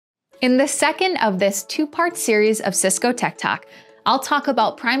In the second of this two-part series of Cisco Tech Talk, I'll talk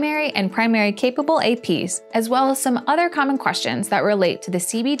about primary and primary capable APs, as well as some other common questions that relate to the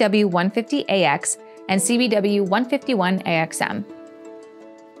CBW150AX and CBW151AXM.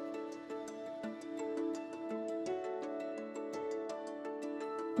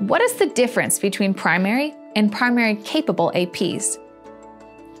 What is the difference between primary and primary capable APs?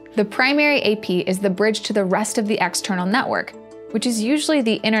 The primary AP is the bridge to the rest of the external network, which is usually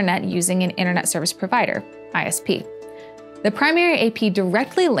the internet using an internet service provider, ISP. The primary AP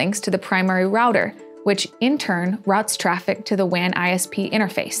directly links to the primary router, which in turn routes traffic to the WAN ISP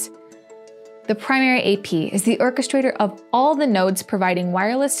interface. The primary AP is the orchestrator of all the nodes providing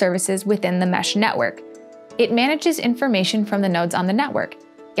wireless services within the mesh network. It manages information from the nodes on the network,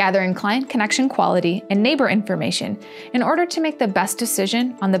 gathering client connection quality and neighbor information in order to make the best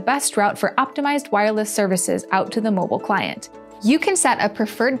decision on the best route for optimized wireless services out to the mobile client. You can set a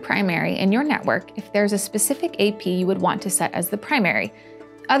preferred primary in your network if there's a specific AP you would want to set as the primary.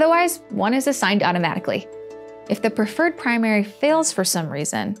 Otherwise, one is assigned automatically. If the preferred primary fails for some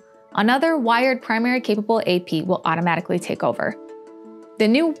reason, another wired primary capable AP will automatically take over. The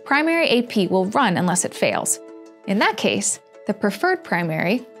new primary AP will run unless it fails. In that case, the preferred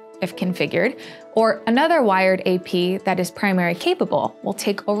primary, if configured, or another wired AP that is primary capable will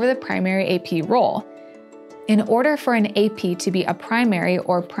take over the primary AP role. In order for an AP to be a primary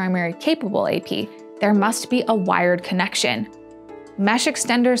or primary capable AP, there must be a wired connection. Mesh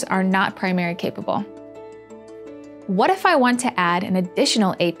extenders are not primary capable. What if I want to add an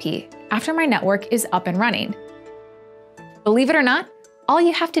additional AP after my network is up and running? Believe it or not, all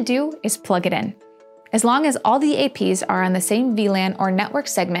you have to do is plug it in. As long as all the APs are on the same VLAN or network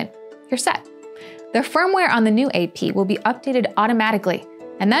segment, you're set. The firmware on the new AP will be updated automatically,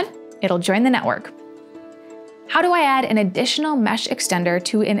 and then it'll join the network. How do I add an additional mesh extender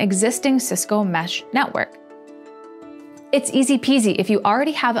to an existing Cisco mesh network? It's easy peasy if you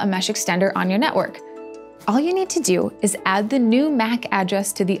already have a mesh extender on your network. All you need to do is add the new MAC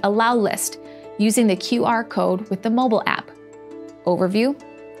address to the allow list using the QR code with the mobile app. Overview,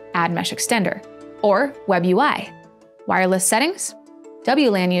 add mesh extender, or Web UI, wireless settings,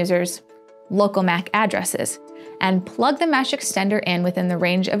 WLAN users, local MAC addresses, and plug the mesh extender in within the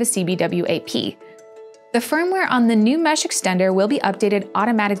range of a CBW AP. The firmware on the new mesh extender will be updated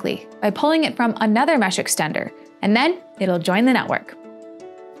automatically by pulling it from another mesh extender, and then it'll join the network.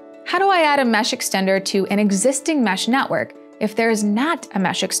 How do I add a mesh extender to an existing mesh network if there is not a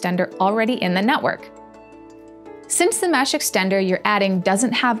mesh extender already in the network? Since the mesh extender you're adding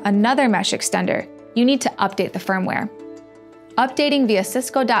doesn't have another mesh extender, you need to update the firmware. Updating via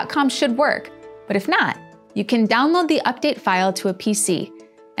Cisco.com should work, but if not, you can download the update file to a PC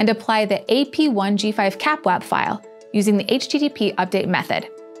and apply the AP1G5 capwap file using the HTTP update method.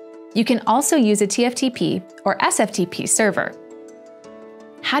 You can also use a TFTP or SFTP server.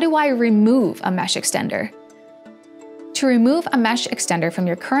 How do I remove a mesh extender? To remove a mesh extender from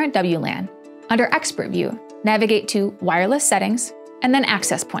your current WLAN, under Expert View, navigate to Wireless Settings and then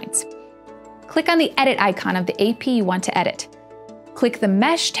Access Points. Click on the Edit icon of the AP you want to edit. Click the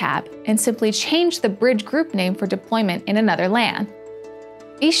Mesh tab and simply change the bridge group name for deployment in another LAN.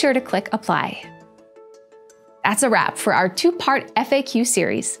 Be sure to click Apply. That's a wrap for our two-part FAQ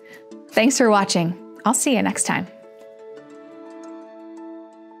series. Thanks for watching. I'll see you next time.